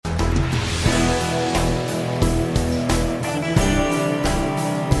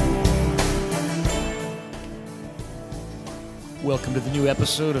welcome to the new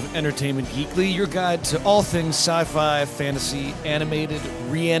episode of Entertainment Geekly, your guide to all things sci-fi, fantasy, animated,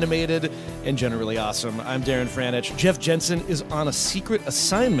 reanimated, and generally awesome. I'm Darren Franich. Jeff Jensen is on a secret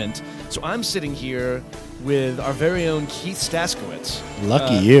assignment, so I'm sitting here with our very own Keith Staskiewicz.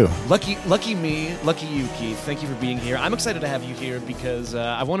 Lucky you. Lucky me. Lucky you, Keith. Thank you for being here. I'm excited to have you here because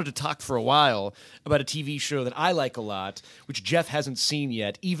I wanted to talk for a while about a TV show that I like a lot, which Jeff hasn't seen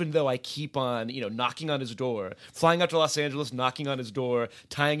yet, even though I keep on, knocking on his door, flying out to Los Angeles, knocking on his door,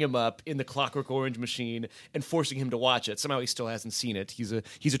 tying him up in the Clockwork Orange machine, and forcing him to watch it. Somehow he still hasn't seen it. He's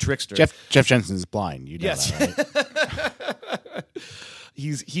a trickster. Jeff Jensen is blind. You know yes. that,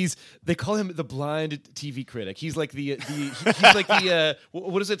 right? They call him the blind TV critic. He's like the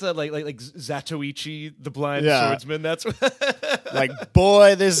what is it like Zatoichi, the blind swordsman? That's like,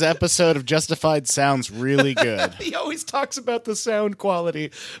 boy, this episode of Justified sounds really good. He always talks about the sound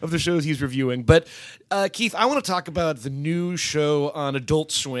quality of the shows he's reviewing. But Keith, I want to talk about the new show on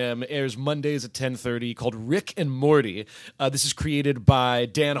Adult Swim. Airs Mondays at 10:30 called Rick and Morty. This is created by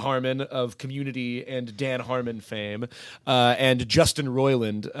Dan Harmon of Community and Dan Harmon fame, and Justin Roiland.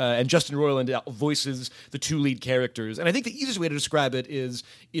 And Justin Roiland voices the two lead characters. And I think the easiest way to describe it is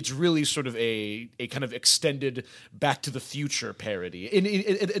it's really sort of a kind of extended Back to the Future parody,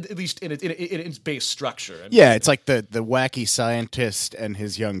 at least in its base structure. Yeah, it's like the wacky scientist and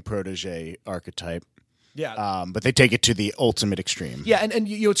his young protege archetype. Yeah, but they take it to the ultimate extreme. Yeah, and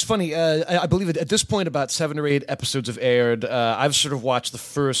it's funny. I believe at this point, about 7 or 8 episodes have aired. I've sort of watched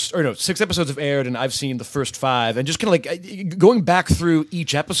 6 episodes have aired, and I've seen the first 5. And just kind of like going back through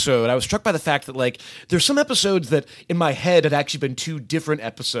each episode, I was struck by the fact that there's some episodes that in my head had actually been 2 different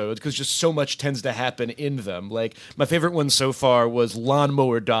episodes because just so much tends to happen in them. Like my favorite one so far was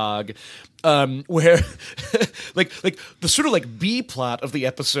Lawnmower Dog. Where like the sort of B plot of the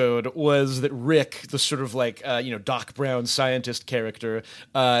episode was that Rick, the sort of Doc Brown scientist character,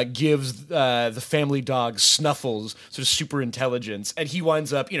 gives the family dog Snuffles sort of super intelligence, and he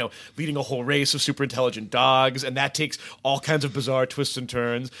winds up leading a whole race of super intelligent dogs, and that takes all kinds of bizarre twists and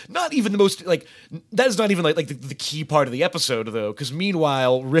turns. Not even the most that is not even the key part of the episode though, because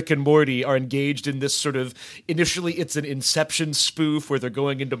meanwhile Rick and Morty are engaged in this sort of, initially it's an Inception spoof where they're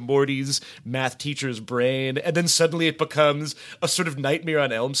going into Morty's math teacher's brain, and then suddenly it becomes a sort of Nightmare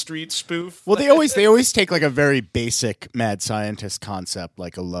on Elm Street spoof. Well, they always take a very basic mad scientist concept,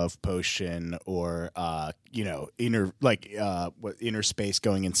 like a love potion or inner space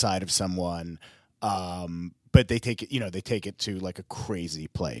going inside of someone, but they take it to a crazy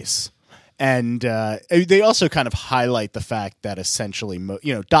place. And they also kind of highlight the fact that essentially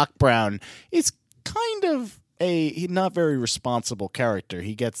Doc Brown is kind of a not very responsible character.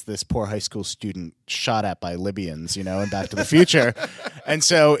 He gets this poor high school student shot at by Libyans, in Back to the Future. And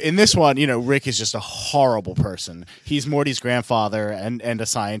so in this one, Rick is just a horrible person. He's Morty's grandfather and a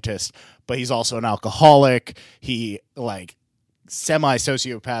scientist, but he's also an alcoholic. He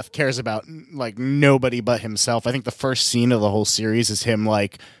semi-sociopath, cares about nobody but himself. I think the first scene of the whole series is him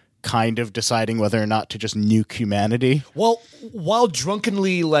kind of deciding whether or not to just nuke humanity. Well, while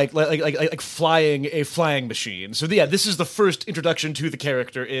drunkenly flying a flying machine. So yeah, this is the first introduction to the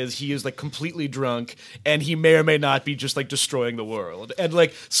character. Is he is completely drunk, and he may or may not be just destroying the world. And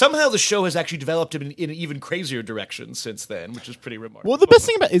somehow the show has actually developed him in an even crazier direction since then, which is pretty remarkable. Well, the best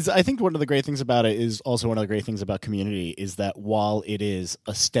thing about is I think one of the great things about it is also one of the great things about Community is that while it is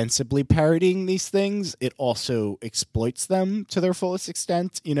ostensibly parodying these things, it also exploits them to their fullest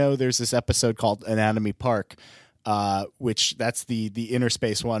extent. There's this episode called Anatomy Park, which that's the inner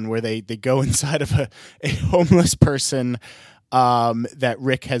space one where they go inside of a homeless person that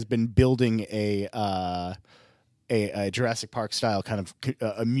Rick has been building a Jurassic Park style kind of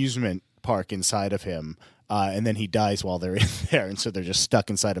amusement park inside of him. And then he dies while they're in there, and so they're just stuck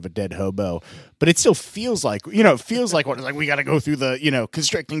inside of a dead hobo. But it still feels like, we got to go through the,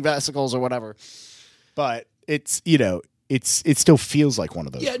 constricting vesicles or whatever. But it's, it still feels like one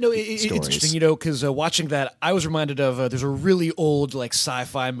of those. Yeah, no, it's interesting, because watching that, I was reminded of there's a really old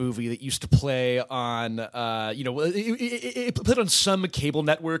sci-fi movie that used to play on, it played on some cable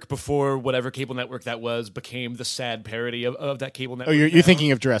network before whatever cable network that was became the sad parody of that cable network. Oh, you're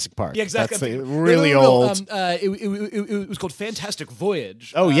thinking of Jurassic Park. Yeah, exactly. That's really old. It was called Fantastic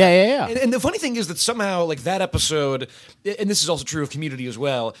Voyage. Oh, yeah. And the funny thing is that somehow, that episode, and this is also true of Community as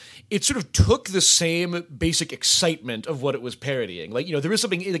well, it sort of took the same basic excitement of of what it was parodying. Like, there is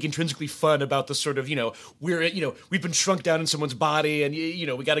something like intrinsically fun about the sort of, we've been shrunk down in someone's body, and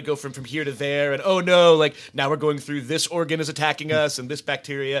we got to go from here to there, and oh no, like now we're going through, this organ is attacking us and this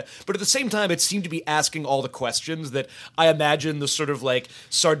bacteria. But at the same time, it seemed to be asking all the questions that I imagine the sort of like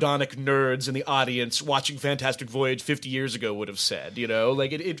sardonic nerds in the audience watching Fantastic Voyage 50 years ago would have said.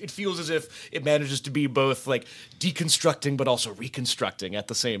 Like it feels as if it manages to be both like deconstructing but also reconstructing at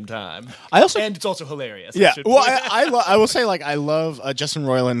the same time. And it's also hilarious. Yeah, well, I will say, like, I love Justin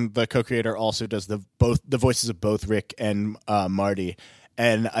Roiland, the co-creator, also does the voices of both Rick and Marty.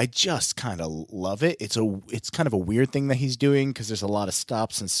 And I just kind of love it. It's kind of a weird thing that he's doing because there's a lot of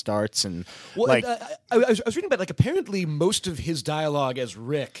stops and starts and I was reading about, like, apparently most of his dialogue as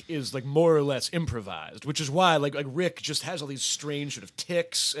Rick is like more or less improvised, which is why like Rick just has all these strange sort of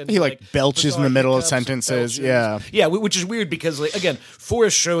tics and he like belches in the middle of sentences. Yeah, which is weird because, like, again, for a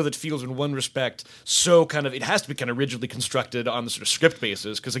show that feels in one respect so kind of, it has to be kind of rigidly constructed on the sort of script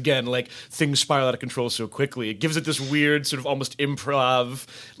basis because, again, like things spiral out of control so quickly. It gives it this weird sort of almost improv,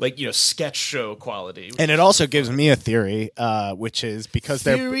 like, sketch show quality. And it also gives me a theory, which is because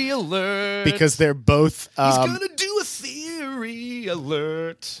theory alert. Because they're both he's gonna do a theory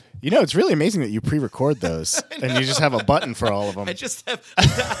alert. It's really amazing that you pre-record those and you just have a button for all of them.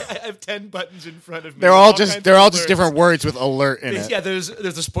 I have 10 buttons in front of me. They're all just different words with alert in it. Yeah, there's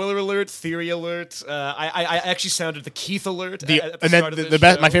a spoiler alert, theory alert. I actually sounded the Keith alert.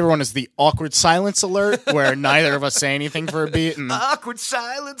 My favorite one is the awkward silence alert, where neither of us say anything for a beat. And awkward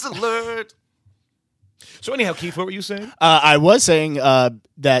silence alert. So anyhow, Keith, what were you saying? I was saying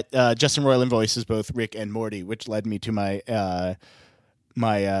that Justin Roiland voices both Rick and Morty, which led me to my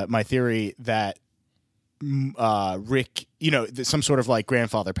my theory that Rick, some sort of like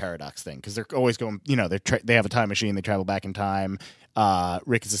grandfather paradox thing, because they're always going, they have a time machine, they travel back in time.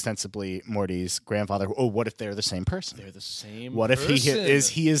 Rick is ostensibly Morty's grandfather. Oh, what if they're the same person? They're the same. What person. If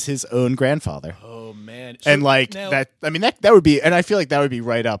he is his own grandfather? Oh man! And like that, I mean that would be, and I feel like that would be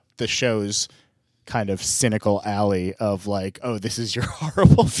right up the show's kind of cynical alley of like, oh, this is your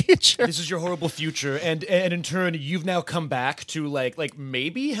horrible future. This is your horrible future, and in turn, you've now come back to like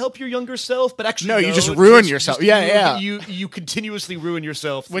maybe help your younger self, but actually, no, you just ruin yourself. You continuously ruin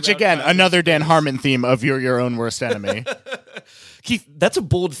yourself. Which again, another Dan Harmon theme of you're your own worst enemy. Keith, that's a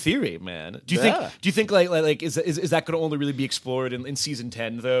bold theory, man. Do you think like is that going to only really be explored in season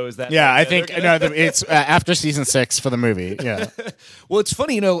 10 though? Is that I think it's after season 6 for the movie. Yeah. Well, it's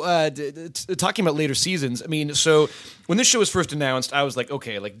funny, talking about later seasons. I mean, so when this show was first announced, I was like,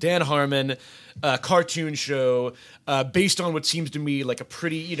 okay, like Dan Harmon, cartoon show based on what seems to me like a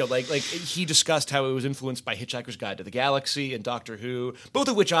pretty, like he discussed how it was influenced by Hitchhiker's Guide to the Galaxy and Doctor Who, both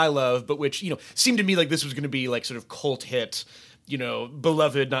of which I love, but which seemed to me like this was going to be like sort of cult hit.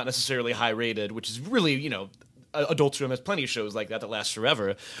 Beloved, not necessarily high rated, which is really, Adult Swim has plenty of shows like that last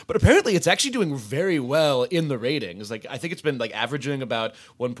forever. But apparently it's actually doing very well in the ratings. Like, I think it's been like averaging about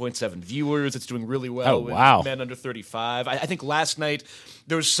 1.7 viewers. It's doing really well with men under 35. I think last night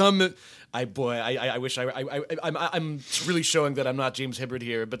there was some... I wish I'm really showing that I'm not James Hibbert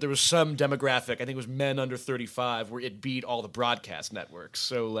here, but there was some demographic, I think it was men under 35, where it beat all the broadcast networks.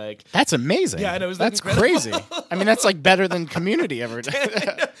 So like, that's amazing. Yeah, I know. That's crazy. I mean, that's like better than Community ever did.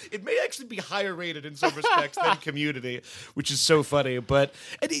 It may actually be higher rated in some respects than Community, which is so funny. But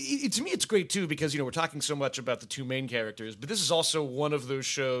to me, it's great too because we're talking so much about the two main characters, but this is also one of those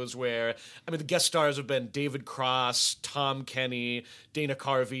shows where the guest stars have been David Cross, Tom Kenny, Dana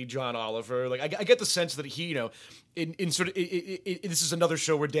Carvey, John Oliver. Like I get the sense that he, in sort of this is another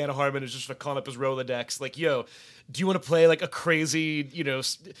show where Dan Harmon is just calling up his Rolodex, like, yo, do you want to play like a crazy,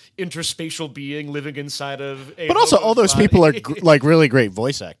 interspatial being living inside of a... But also all those body? People are like really great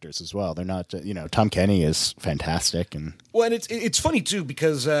voice actors as well. They're not, Tom Kenny is fantastic. And it's funny too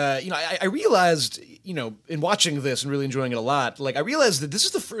because, I realized, in watching this and really enjoying it a lot, like I realized that this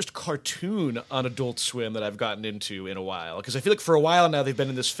is the first cartoon on Adult Swim that I've gotten into in a while. Because I feel like for a while now they've been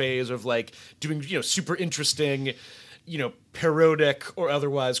in this phase of like doing, super interesting, parodic or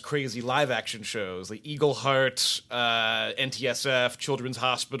otherwise crazy live action shows like Eagle Heart, NTSF, Children's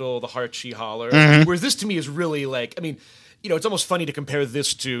Hospital, The Heart She Holler. Mm-hmm. Whereas this to me is really like, it's almost funny to compare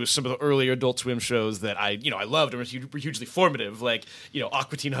this to some of the earlier Adult Swim shows that I loved and were hugely formative, like,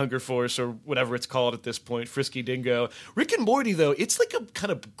 Aqua Teen Hunger Force or whatever it's called at this point, Frisky Dingo. Rick and Morty, though, it's like a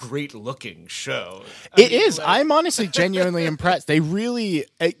kind of great-looking show. It is. I'm honestly genuinely impressed. They really...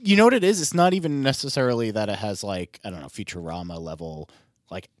 You know what it is? It's not even necessarily that it has, like, I don't know, Futurama level,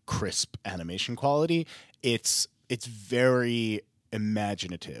 like, crisp animation quality. It's very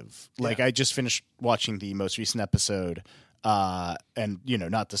imaginative. Like, I just finished watching the most recent episode And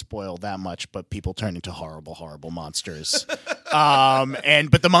not to spoil that much, but people turn into horrible, horrible monsters.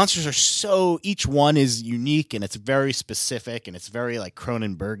 But the monsters are each one is unique, and it's very specific, and it's very like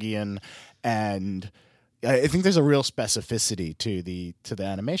Cronenbergian, and I think there's a real specificity to the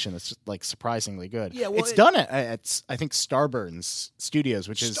animation that's like surprisingly good. Yeah, well, it's done at I think Starburns Studios,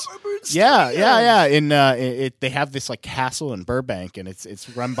 which is Starburns yeah. They have this like castle in Burbank, and it's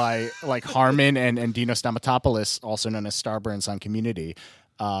run by like Harmon and Dino Stamatopoulos, also known as Starburns on Community.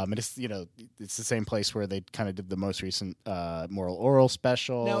 And it's it's the same place where they kind of did the most recent Moral Orel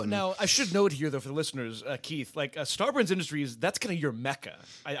special. Now I should note here though for the listeners, Keith, like Starburns Industries, that's kind of your mecca.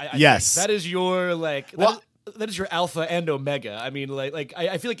 I yes, think. That is your like. That is your alpha and omega. I mean,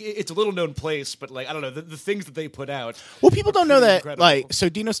 I feel like it's a little known place, but like I don't know the things that they put out. Well, people don't know that. Incredible. Like, so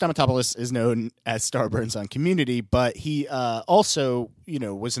Dino Stamatopoulos is known as Starburns on Community, but he also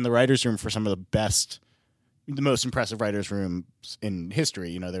was in the writers' room for some of the most impressive writers' rooms in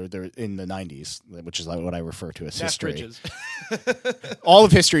history. They're in the 90s, which is like what I refer to as history. All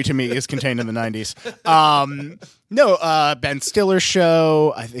of history to me is contained in the 90s. Ben Stiller's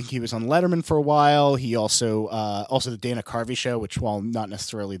show. I think he was on Letterman for a while. He also the Dana Carvey show, which while not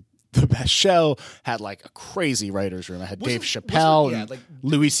necessarily the best show, had like a crazy writers' room. It had Dave Chappelle,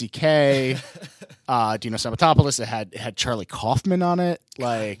 Louis C.K., Dino Stamatopoulos. It had Charlie Kaufman on it.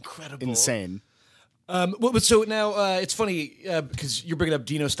 Like, incredible. Insane. So now it's funny because you're bringing up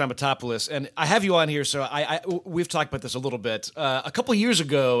Dino Stamatopoulos, and I have you on here. So we've talked about this a little bit. A couple years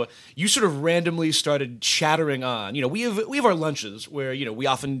ago, you sort of randomly started chattering on. We have our lunches where we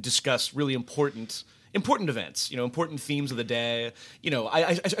often discuss really important events, important themes of the day.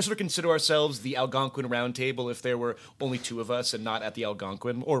 I sort of consider ourselves the Algonquin Round Table if there were only two of us and not at the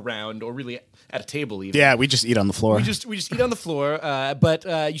Algonquin or round or really at a table even. Yeah, we just eat on the floor. We just eat on the floor. But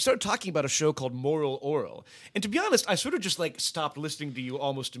you started talking about a show called Moral Orel, and to be honest, I sort of just like stopped listening to you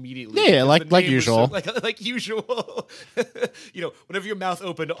almost immediately. Yeah, like usual. Like usual. Whenever your mouth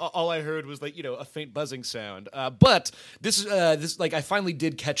opened, all I heard was like a faint buzzing sound. But this like I finally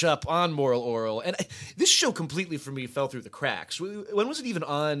did catch up on Moral Orel, and this show completely for me fell through the cracks. When was it even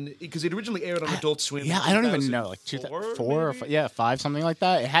on? Because it originally aired on Adult Swim. Yeah, I don't even know, like 2004 or 5, something like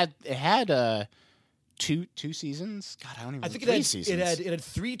that. It had two seasons. God, I don't even. I think three seasons. It had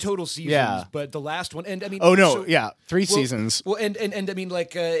 3 total seasons. Yeah. But the last one, and I mean, 3 seasons. Well, and I mean,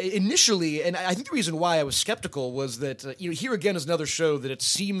 like initially, and I think the reason why I was skeptical was that here again is another show that it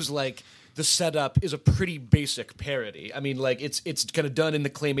seems like the setup is a pretty basic parody. I mean, like it's kind of done in the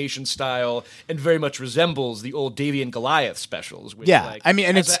claymation style and very much resembles the old Davy and Goliath specials. Which, yeah, like, I mean,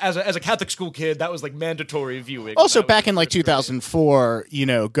 and as a Catholic school kid, that was like mandatory viewing. Also, back in like 2004,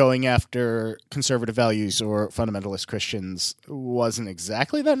 going after conservative values or fundamentalist Christians wasn't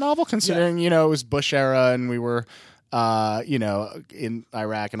exactly that novel, considering it was Bush era and we were, in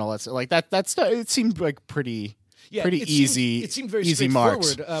Iraq and all that stuff. Like that's it seemed like pretty. Yeah, easy. It seemed very easy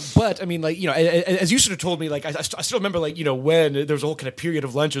straightforward. But I mean, like as you sort of told me, like I still remember, like when there was a whole kind of period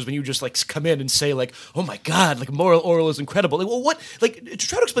of lunches when you just like come in and say like, "Oh my God, like Moral Orel is incredible." Like, well, what? Like,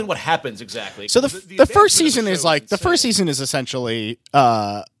 try to explain what happens exactly. So the first season is like the first season is essentially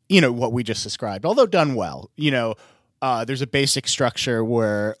what we just described, although done well. There's a basic structure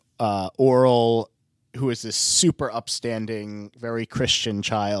where Orel, who is this super upstanding, very Christian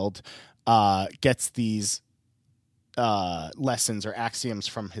child, gets these lessons or axioms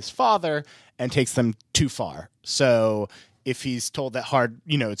from his father and takes them too far. So if he's told that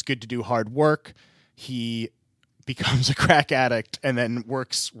it's good to do hard work, he becomes a crack addict and then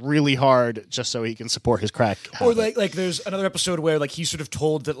works really hard just so he can support his crack habit. Or like there's another episode where like he's sort of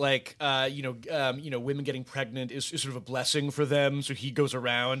told that like women getting pregnant is sort of a blessing for them, so he goes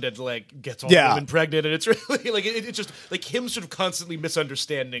around and like gets all the women pregnant, and it's really like it's just like him sort of constantly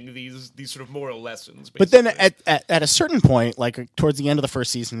misunderstanding these sort of moral lessons, basically. But then at a certain point, like towards the end of the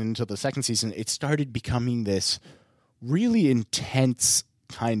first season into the second season, it started becoming this really intense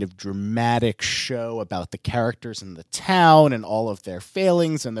kind of dramatic show about the characters in the town and all of their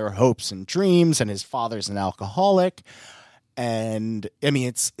failings and their hopes and dreams, and his father's an alcoholic. And I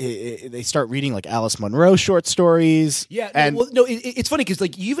mean, they start reading like Alice Munro short stories. Yeah, and it's funny because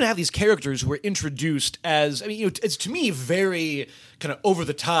like you even have these characters who are introduced as, I mean, it's to me very kind of over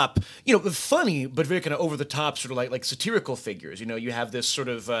the top, funny but very kind of over the top, sort of like satirical figures. You have this sort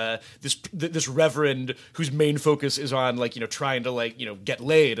of this reverend whose main focus is on like trying to like get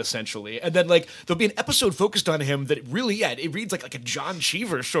laid essentially, and then like there'll be an episode focused on him that really it reads like a John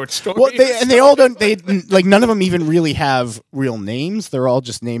Cheever short story. Well, they all don't. They like none of them even really have real names. They're all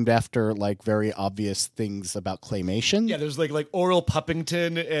just named after like very obvious things about claymation. Yeah, there's like Orel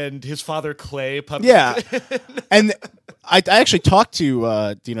Puppington and his father Clay Puppington. Yeah, and I actually talked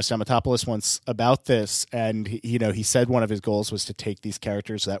to Dino Stamatopoulos once about this, and he said one of his goals was to take these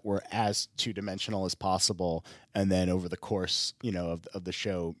characters that were as two-dimensional as possible, and then over the course of the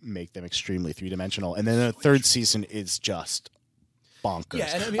show make them extremely three-dimensional. And then the third season is just bonkers.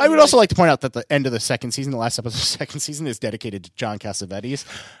 Yeah, and I would also like to point out that the end of the second season, the last episode of the second season, is dedicated to John Cassavetes,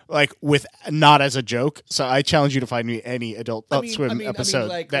 with not as a joke. So I challenge you to find me any Adult Swim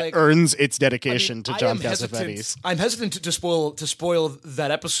episode that earns its dedication to John Cassavetes. I'm hesitant to spoil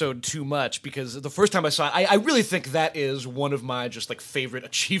that episode too much, because the first time I saw it, I really think that is one of my just favorite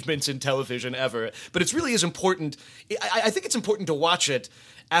achievements in television ever. But it really is important. I think it's important to watch it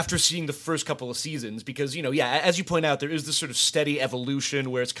after seeing the first couple of seasons, because, as you point out, there is this sort of steady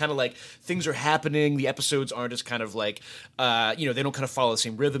evolution where it's kind of things are happening, the episodes aren't as kind of they don't kind of follow the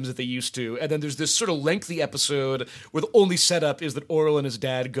same rhythms that they used to, and then there's this sort of lengthy episode where the only setup is that Orel and his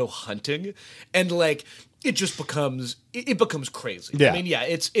dad go hunting, and it just becomes crazy. Yeah.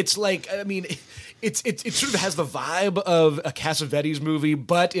 It sort of has the vibe of a Cassavetes movie,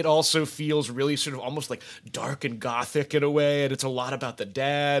 but it also feels really sort of almost dark and gothic in a way, and it's a lot about the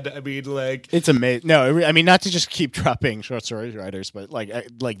dad. It's amazing. No, not to just keep dropping short story writers, but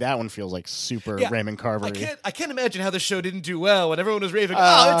that one feels super Raymond Carver. I can't imagine how the show didn't do well when everyone was raving.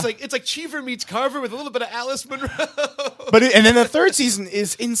 It's like Cheever meets Carver with a little bit of Alice Munro. And then the third season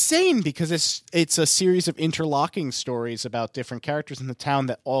is insane because it's a series of interlocking stories about different characters in the town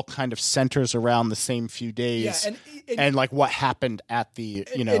that all kind of centers around the same few days, and what happened at the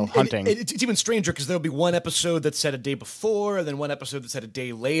hunting. It's even stranger because there'll be one episode that's set a day before, and then one episode that's set a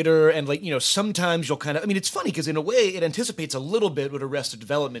day later, and sometimes you'll kind of. It's funny because in a way it anticipates a little bit what Arrested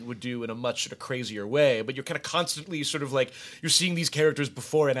Development would do in a much sort of crazier way, but you're kind of constantly sort of you're seeing these characters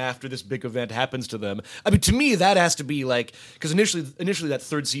before and after this big event happens to them. To me that has to be because initially that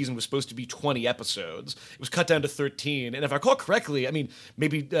third season was supposed to be 20 episodes. It was cut down to 13, and if I recall correctly,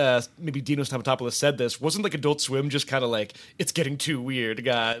 maybe Dino Stamatopoulos said this, wasn't Adult Swim just kind of it's getting too weird,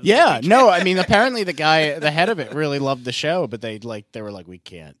 guys? Yeah, no, apparently the head of it really loved the show, but they were we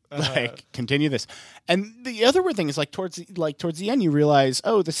can't continue this. And the other weird thing is towards the end you realize,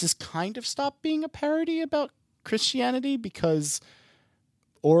 oh, this is kind of stopped being a parody about Christianity, because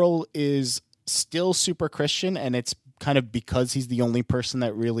Orel is still super Christian, and it's kind of because he's the only person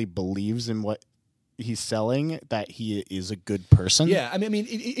that really believes in what he's selling that he is a good person. Yeah,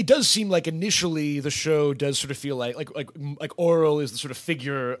 it does seem like initially the show does sort of feel like Orel is the sort of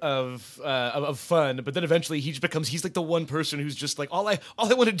figure of fun, but then eventually he's the one person who's just all I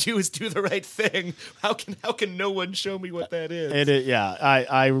want to do is do the right thing. How can no one show me what that is?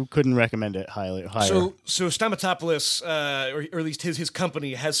 I couldn't recommend it higher. So Stamatopoulos, or at least his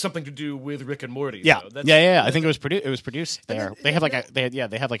company, has something to do with Rick and Morty. Yeah, I think it was produced there. They have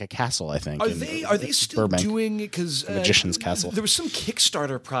a castle, I think. Are they still Burbank. doing it? Because the Magician's Castle. There was some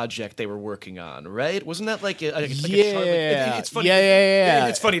Kickstarter project they were working on, right? Wasn't that a it's funny. Yeah.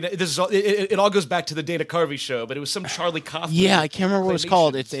 It's funny. This is all. It all goes back to the Dana Carvey show, but it was some Charlie Kaufman. Yeah, I can't remember what it's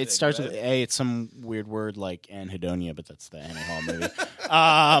called. It starts with A. It's some weird word like Anhedonia, but that's the Annie Hall movie.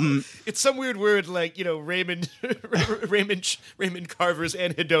 It's some weird word like Raymond Carver's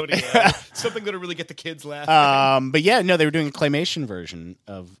Anhedonia. Something that'll really get the kids laughing. But yeah, no, they were doing a claymation version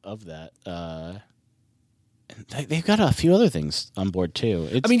of that. They've got a few other things on board too.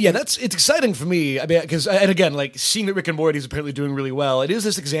 It's exciting for me. Because and again, seeing that Rick and Morty is apparently doing really well, it is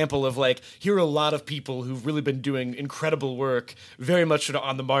this example of here are a lot of people who've really been doing incredible work, very much sort of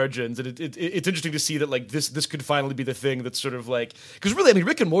on the margins, and it's interesting to see that this could finally be the thing that's sort of because really,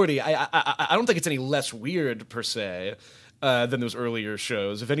 Rick and Morty, I don't think it's any less weird per se than those earlier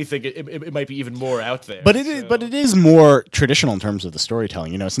shows. If anything, it might be even more out there. But it is more traditional in terms of the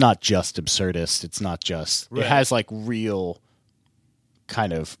storytelling. It's not just absurdist. It's not just. Right. It has real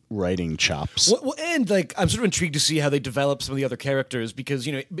kind of writing chops. Well, and I'm sort of intrigued to see how they develop some of the other characters, because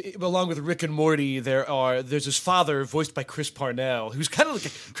along with Rick and Morty, there's his father voiced by Chris Parnell, who's kind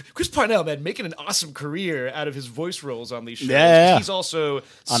of Chris Parnell, man, making an awesome career out of his voice roles on these shows. Yeah. He's also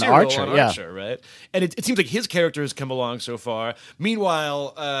on Cyril Archer, on Archer, right? And it seems like his character has come along so far.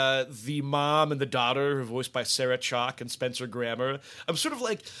 Meanwhile, the mom and the daughter are voiced by Sarah Chalke and Spencer Grammer. I'm sort of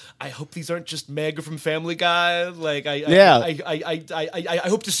I hope these aren't just Meg from Family Guy. I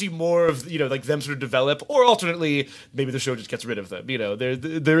hope to see more of them sort of develop, or alternately, maybe the show just gets rid of them.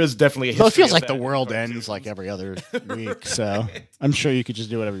 There is definitely a history. Well, it feels like the world ends every other week, so I'm sure you could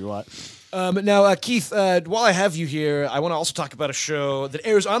just do whatever you want. Now, Keith, while I have you here, I want to also talk about a show that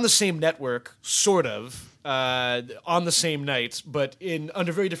airs on the same network, sort of. on the same night, but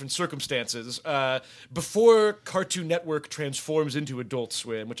under very different circumstances. Before Cartoon Network transforms into Adult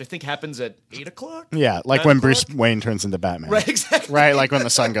Swim, which I think happens at 8 o'clock? Yeah, like when Bruce Wayne turns into Batman. Right, exactly. Right, like when the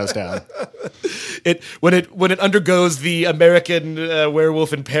sun goes down. When it undergoes the American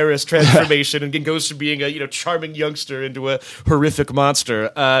Werewolf in Paris transformation and goes from being a charming youngster into a horrific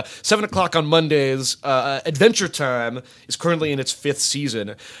monster. 7 o'clock on Mondays. Adventure Time is currently in its 5th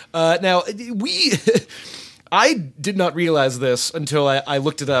season. Now I did not realize this until I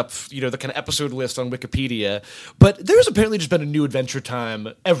looked it up, the kind of episode list on Wikipedia. But there's apparently just been a new Adventure Time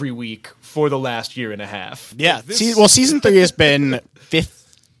every week for the last year and a half. Yeah. Season 3 has been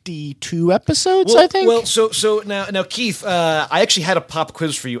 52 episodes, I think. Well, so now, Keith, I actually had a pop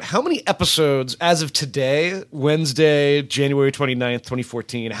quiz for you. How many episodes, as of today, Wednesday, January 29th,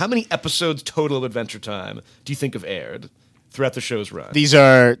 2014, how many episodes total of Adventure Time do you think have aired throughout the show's run? These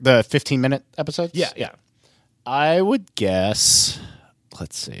are the 15-minute episodes? Yeah. I would guess,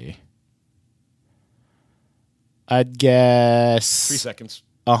 let's see. I'd guess 3 seconds.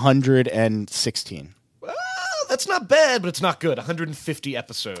 116. Well, that's not bad, but it's not good. 150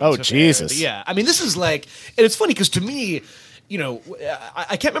 episodes. Oh, Jesus. Yeah. I mean, this is like, and it's funny because to me,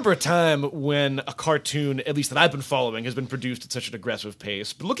 I can't remember a time when a cartoon, at least that I've been following, has been produced at such an aggressive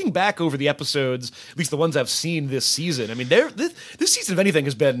pace. But looking back over the episodes, at least the ones I've seen this season, I mean, this season, if anything,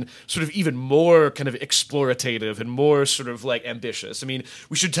 has been sort of even more kind of explorative and more sort of like ambitious. I mean,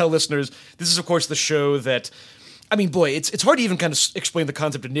 we should tell listeners, this is, of course, the show that... I mean, boy, it's hard to even kind of explain the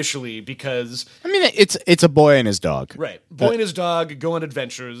concept initially because... I mean, it's a boy and his dog. Right. Boy and his dog go on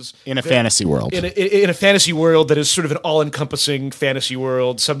adventures. In a fantasy world. In a fantasy world that is sort of an all-encompassing fantasy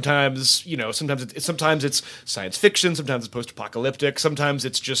world. Sometimes, sometimes it's science fiction, sometimes it's post-apocalyptic, sometimes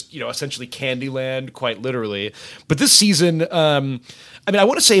it's just, essentially Candyland, quite literally. But this season... I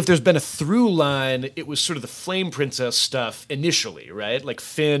want to say if there's been a through line, it was sort of the Flame Princess stuff initially, right? Like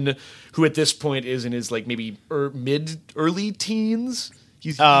Finn, who at this point is in his like maybe early teens.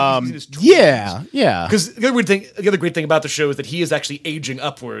 He's in his 20s. Yeah. Because the other great thing about the show is that he is actually aging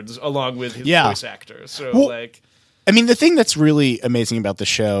upwards along with his voice actor. So the thing that's really amazing about the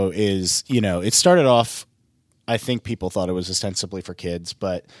show is, it started off, I think people thought it was ostensibly for kids,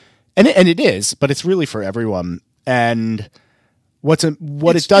 but it is, but it's really for everyone. And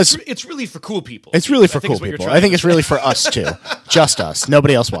it's really for cool people. It's really for cool people. I think it's really for us too. Just us.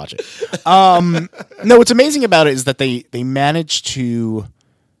 Nobody else watch it. No, what's amazing about it is that they managed to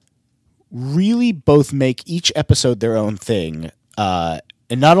really both make each episode their own thing. And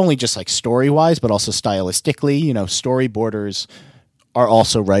not only just like story-wise, but also stylistically. Storyboarders are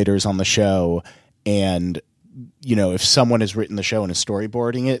also writers on the show. And, if someone has written the show and is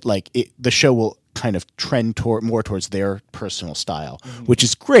storyboarding it, the show will kind of trend more towards their personal style, which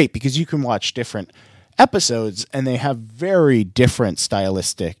is great because you can watch different episodes and they have very different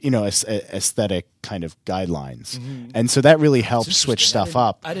stylistic, aesthetic kind of guidelines. And so that really helps switch stuff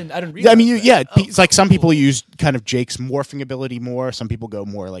up. I didn't realize it's like some people use kind of Jake's morphing ability more. Some people go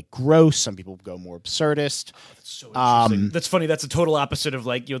more like gross. Some people go more absurdist. That's so interesting. That's funny. That's a total opposite of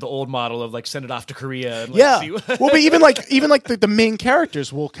like, the old model of like send it off to Korea. And, well, but even like the main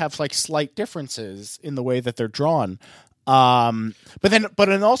characters will have like slight differences in the way that they're drawn. But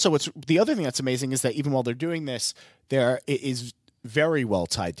then also the other thing that's amazing is that even while they're doing this, it is very well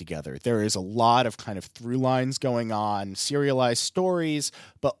tied together. There is a lot of kind of through lines going on, serialized stories,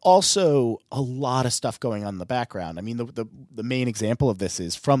 but also a lot of stuff going on in the background. I mean, the main example of this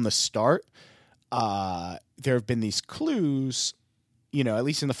is from the start, there have been these clues, at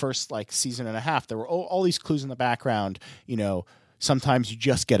least in the first like season and a half, there were all these clues in the background, Sometimes you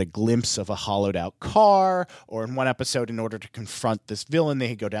just get a glimpse of a hollowed out car, or in one episode, in order to confront this villain,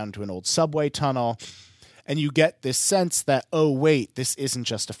 they go down to an old subway tunnel. And you get this sense that, oh, wait, this isn't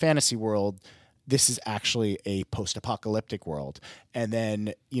just a fantasy world. This is actually a post-apocalyptic world. And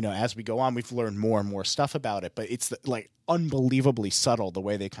then, as we go on, we've learned more and more stuff about it. But it's unbelievably subtle the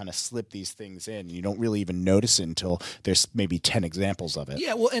way they kind of slip these things in. You don't really even notice it until there's maybe 10 examples of it.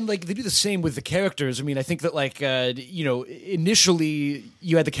 Yeah, well, and like they do the same with the characters. I mean, I think that initially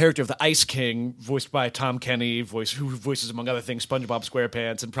you had the character of the Ice King voiced by Tom Kenny, who voices among other things SpongeBob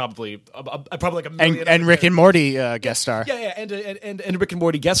SquarePants and probably like a million and Rick and Morty guest star. Yeah, and Rick and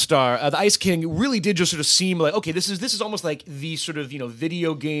Morty guest star. The Ice King really did just sort of seem like, okay, this is almost like the sort of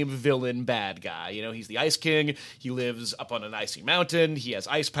video game villain bad guy. He's the Ice King. He lives up on an icy mountain. He has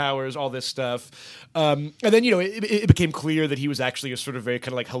ice powers, all this stuff. And then, it became clear that he was actually a sort of very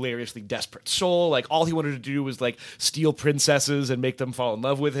kind of like hilariously desperate soul. Like all he wanted to do was like steal princesses and make them fall in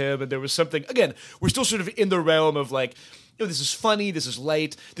love with him. And there was something, again, we're still sort of in the realm of like, this is funny, this is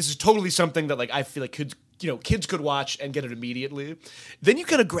light, this is totally something that like I feel like kids could watch and get it immediately. Then you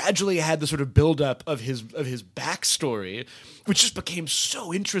kind of gradually had the sort of buildup of his backstory, which just became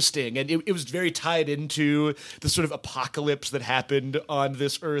so interesting, and it was very tied into the sort of apocalypse that happened on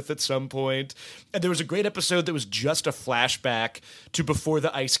this Earth at some point. And there was a great episode that was just a flashback to before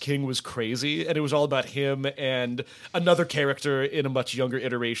the Ice King was crazy, and it was all about him and another character in a much younger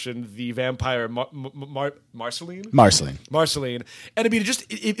iteration, the vampire Marceline. And I mean,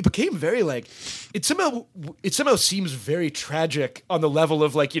 it became very like it somehow seems very tragic on the level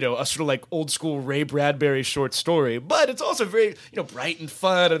of like, a sort of like old school Ray Bradbury short story, but it's also very, bright and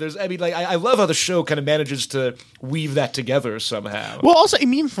fun. And I love how the show kind of manages to weave that together somehow. Well, also, I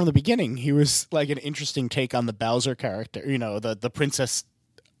mean, from the beginning, he was like an interesting take on the Bowser character, the princess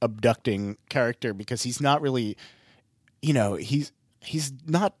abducting character, because he's not really, he's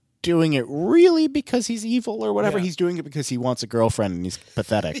not doing it really because he's evil or whatever. Yeah. He's doing it because he wants a girlfriend and he's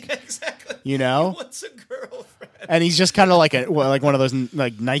pathetic. Yeah, exactly. He wants a girlfriend. And he's just kind of like one of those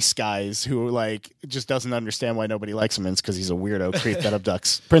like nice guys who like just doesn't understand why nobody likes him, and it's because he's a weirdo creep that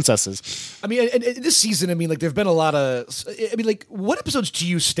abducts princesses. I mean, and this season, I mean, like there've been a lot of. I mean, like what episodes to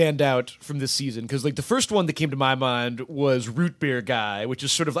you stand out from this season? Because like the first one that came to my mind was Root Beer Guy, which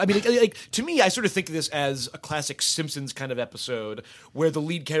is sort of. I mean, like to me, I sort of think of this as a classic Simpsons kind of episode where the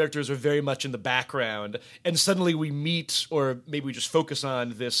lead characters are very much in the background, and suddenly we meet, or maybe we just focus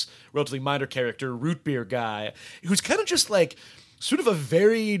on this relatively minor character, Root Beer Guy, who's kind of just like sort of a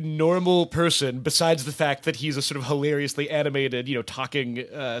very normal person, besides the fact that he's a sort of hilariously animated, talking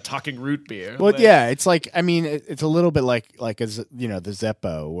root beer. Well, yeah, it's like, I mean, it's a little bit like as the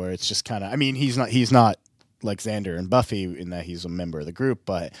Zeppo, where it's just kind of, I mean, he's not like Xander and Buffy in that he's a member of the group,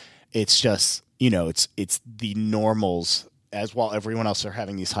 but it's just, it's the normals. As while everyone else are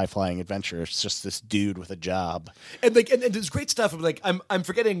having these high flying adventures, it's just this dude with a job, and there's great stuff. I'm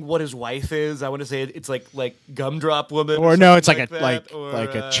forgetting what his wife is. I want to say it's like Gumdrop Woman, or no, it's like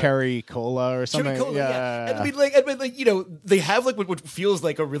a cherry cola or something. Cherry cola, yeah. And I mean, they have like what feels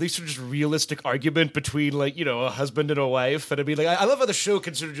like a really sort of just realistic argument between like a husband and a wife, and I mean, like I love how the show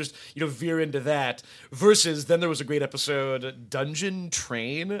can sort of just veer into that. Versus then there was a great episode, Dungeon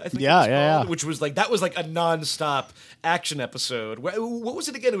Train, I think, yeah, which was like that was like a nonstop action episode. What was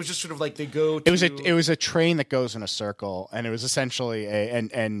it again? It was just sort of like they go to... It was a train that goes in a circle, and it was essentially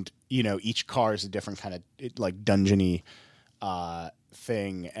and each car is a different kind of like dungeony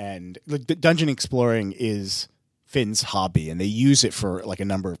thing, and like dungeon exploring is Finn's hobby, and they use it for like a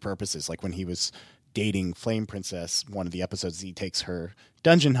number of purposes. Like when he was dating Flame Princess, one of the episodes he takes her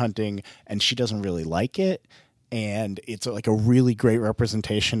dungeon hunting, and she doesn't really like it. And it's like a really great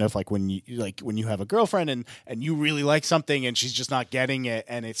representation of like when you have a girlfriend and you really like something and she's just not getting it,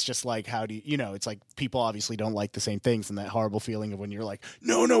 and it's just like, how do you it's like people obviously don't like the same things, and that horrible feeling of when you're like,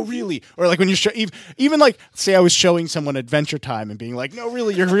 no really, or like when you're even like say I was showing someone Adventure Time and being like, no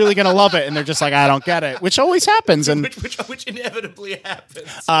really, you're really gonna love it, and they're just like, I don't get it, which always happens, and which inevitably happens.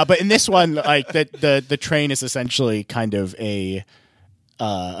 But in this one, like the train is essentially kind of an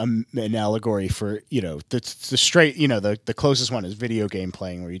allegory for the straight the closest one is video game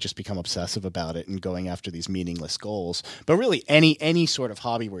playing, where you just become obsessive about it and going after these meaningless goals. But really any sort of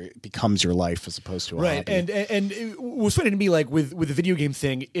hobby where it becomes your life as opposed to a hobby. And it was funny to me, like with the video game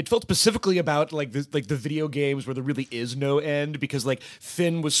thing, it felt specifically about like the video games where there really is no end, because like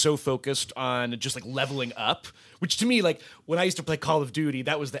Finn was so focused on just like leveling up, which to me, like when I used to play Call of Duty,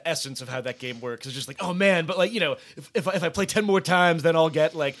 that was the essence of how that game works. It's just like, oh man, but like if I play 10 more times, then I'll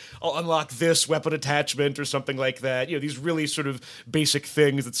unlock this weapon attachment or something like that. These really sort of basic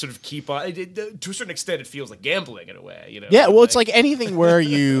things that sort of keep on. To a certain extent, it feels like gambling in a way. Yeah, well, it's like anything where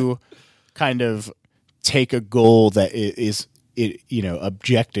you kind of take a goal that is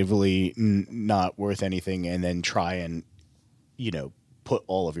objectively not worth anything, and then try and put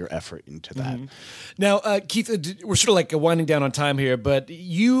all of your effort into that. Mm-hmm. Now, Keith, we're sort of like winding down on time here, but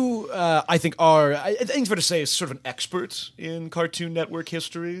you, I think it's fair to say, is sort of an expert in Cartoon Network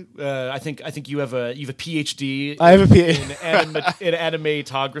history. I think you have a PhD. I have a PhD in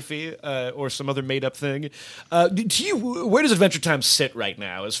animatography or some other made up thing. To you, where does Adventure Time sit right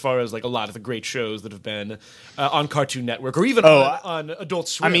now, as far as like a lot of the great shows that have been on Cartoon Network or even on Adult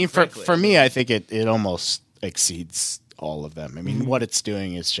Swim? I mean, for me, I think it almost exceeds all of them. I mean, what it's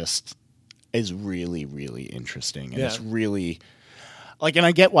doing is really, really interesting. And it's really like, and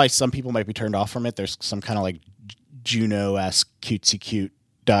I get why some people might be turned off from it. There's some kind of like Juno-esque cutesy cute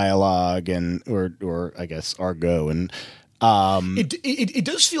dialogue or I guess argot, and it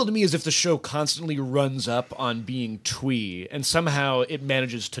does feel to me as if the show constantly runs up on being twee, and somehow it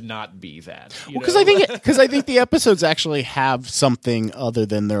manages to not be that. Because I think the episodes actually have something other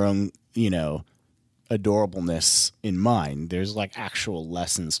than their own, adorableness in mind. There's like actual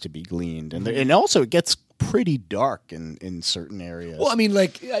lessons to be gleaned, and also it gets pretty dark in certain areas. Well, I mean,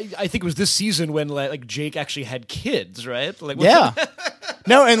 like I think it was this season when like Jake actually had kids, right? Like, yeah,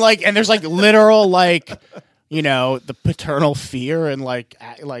 no, and there's like literal like the paternal fear and like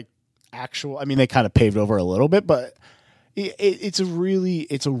actual. I mean, they kind of paved over a little bit, but it's a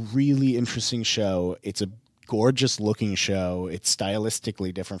really interesting show. It's a gorgeous looking show. It's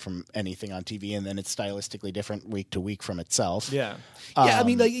stylistically different from anything on TV, and then it's stylistically different week to week from itself. Yeah, yeah. I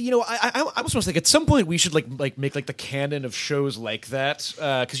mean, like, I was almost like at some point we should like make like the canon of shows like that,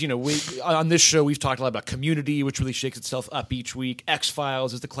 because we on this show we've talked a lot about Community, which really shakes itself up each week.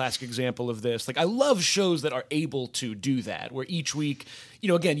 X-Files is the classic example of this. Like, I love shows that are able to do that, where each week,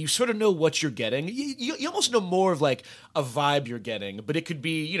 again, you sort of know what you're getting. You almost know more of like a vibe you're getting, but it could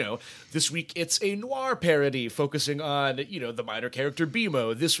be, this week it's a noir parody focusing on, the minor character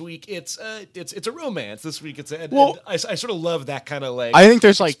BMO. This week it's a romance. This week it's I sort of love that kind of like, I think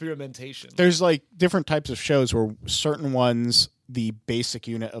there's experimentation. There's like different types of shows where certain ones, the basic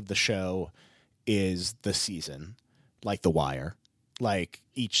unit of the show is the season, like The Wire. Like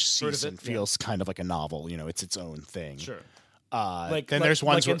each season feels kind of like a novel, it's its own thing. Sure. Then there's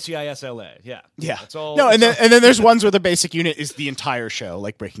ones like NCIS LA, yeah. That's all. No, and then there's ones where the basic unit is the entire show,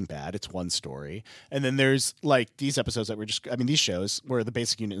 like Breaking Bad. It's one story, and then there's like these episodes that these shows where the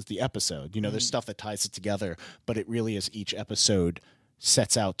basic unit is the episode. There's stuff that ties it together, but it really is each episode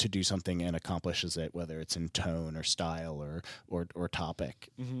sets out to do something and accomplishes it, whether it's in tone or style or topic.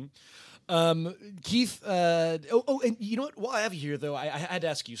 Mm-hmm. Keith, and you know what? While I have you here, though, I had to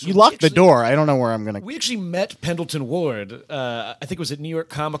ask you. So you locked the door. I don't know where I'm going to... We actually met Pendleton Ward. I think it was at New York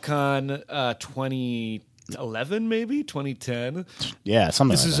Comic Con 2011, maybe? 2010? Yeah,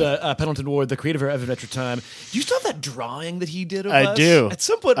 something This like is that. Pendleton Ward, the creator of Adventure Time. Do you still have that drawing that he did of I us? do. At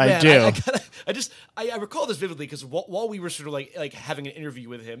some point, man, I do. I recall this vividly because while we were sort of like having an interview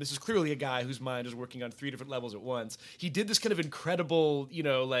with him, this is clearly a guy whose mind is working on 3 different levels at once. He did this kind of incredible,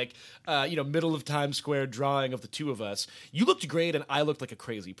 middle of Times Square drawing of the two of us. You looked great, and I looked like a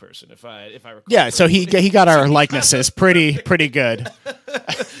crazy person, if I recall. Yeah, so he got our likenesses pretty good.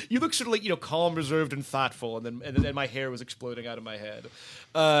 You look sort of like calm, reserved, and thoughtful, and then my hair was exploding out of my head.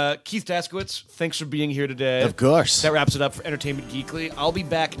 Keith Staskiewicz, thanks for being here today. Of course. That wraps it up for Entertainment Geekly. I'll be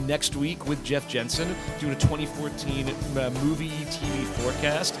back next week with Jeff Jensen doing a 2014 movie TV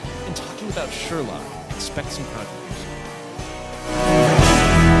forecast and talking about Sherlock. Expect some controversy.